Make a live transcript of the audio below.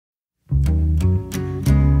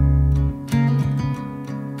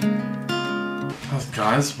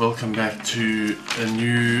guys, welcome back to a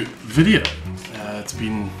new video. It's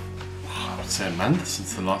been, I would say, a month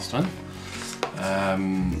since the last one,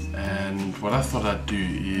 and what I thought I'd do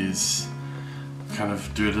is kind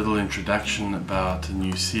of do a little introduction about a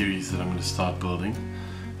new series that I'm going to start building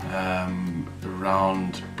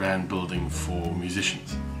around brand building for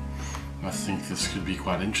musicians. I think this could be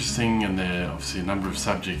quite interesting, and there are obviously a number of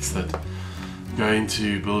subjects that go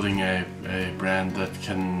into building a brand that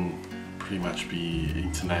can pretty much be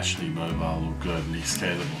internationally mobile or globally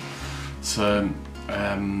scalable. So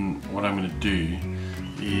what I'm going to do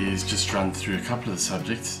is just run through a couple of the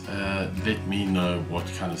subjects. Let me know what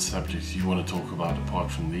kind of subjects you want to talk about apart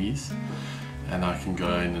from these, and I can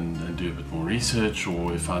go in and do a bit more research,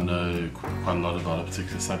 or if I know quite a lot about a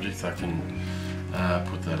particular subject, I can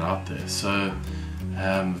put that out there. So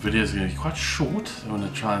the videos are going to be quite short. I want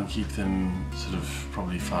to try and keep them sort of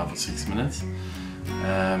probably 5 or 6 minutes,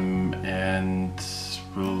 and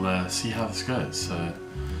we'll see how this goes. So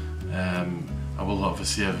I will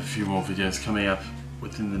obviously have a few more videos coming up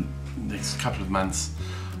within the next couple of months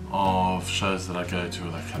of shows that I go to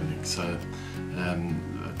or that kind of thing. So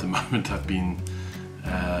at the moment I've been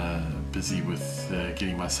busy with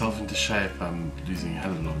getting myself into shape. I'm losing a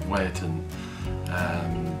hell of a lot of weight and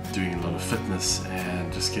doing a lot of fitness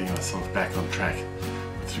and just getting myself back on track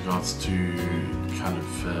with regards to kind of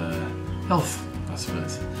health, I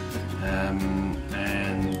suppose.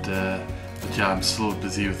 But yeah, I'm still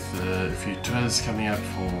busy with a few tours coming up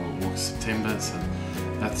for August, September, so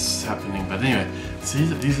that's happening. But anyway, so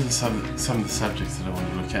these are some of the subjects that I want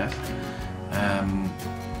to look at.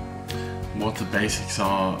 What the basics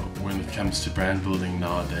are when it comes to brand building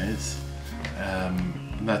nowadays.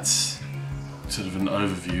 That's sort of an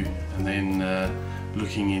overview, and then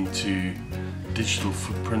looking into digital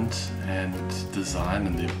footprint and design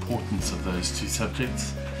and the importance of those two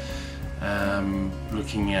subjects.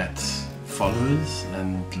 Looking at followers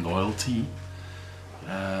and loyalty.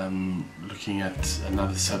 Looking at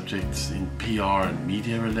another subject in PR and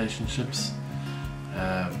media relationships.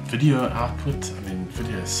 Video output. I mean,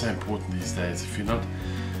 video is so important these days. If you're not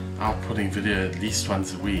outputting video at least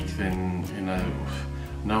once a week, then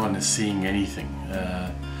no one is seeing anything.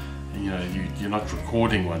 You're not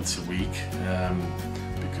recording once a week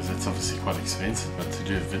because that's obviously quite expensive. But to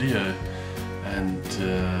do a video and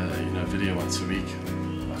video once a week,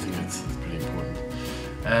 I think that's pretty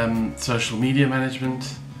important. Social media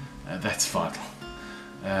management, that's vital.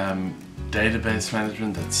 Database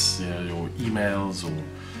management, that's your emails or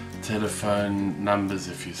telephone numbers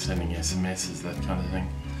if you're sending SMSs, that kind of thing.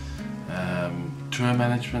 Tour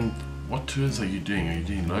management, what tours are you doing? Are you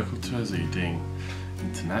doing local tours? Are you doing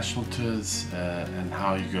international tours? And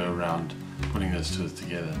how you go around putting those tours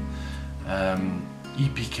together.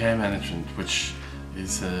 EPK management, which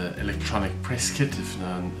is an electronic press kit, if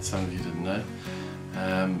some of you didn't know.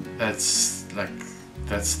 That's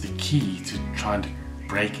the key to trying to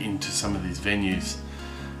break into some of these venues,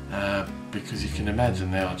 because you can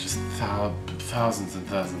imagine there are just thousands and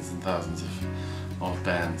thousands and thousands of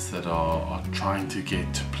bands that are trying to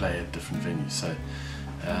get to play at different venues. So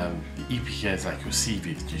the EPK is like your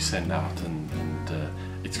CV that you send out, and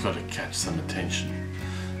it's got to catch some attention.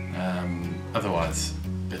 Otherwise,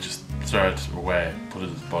 they just throw it away, put it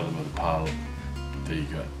at the bottom of the pile. There you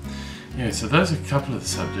go. Anyway, so those are a couple of the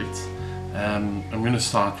subjects. I'm going to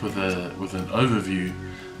start with an overview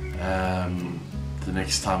the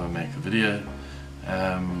next time I make a video,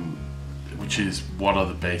 which is what are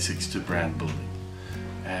the basics to brand building,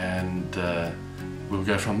 and we'll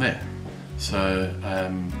go from there. So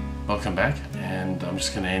welcome back, and I'm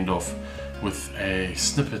just going to end off with a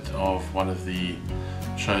snippet of one of the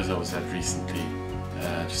shows I was at recently,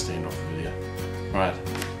 just to end off the video. Alright,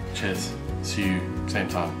 cheers, see you same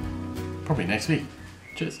time, probably next week.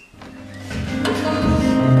 Cheers.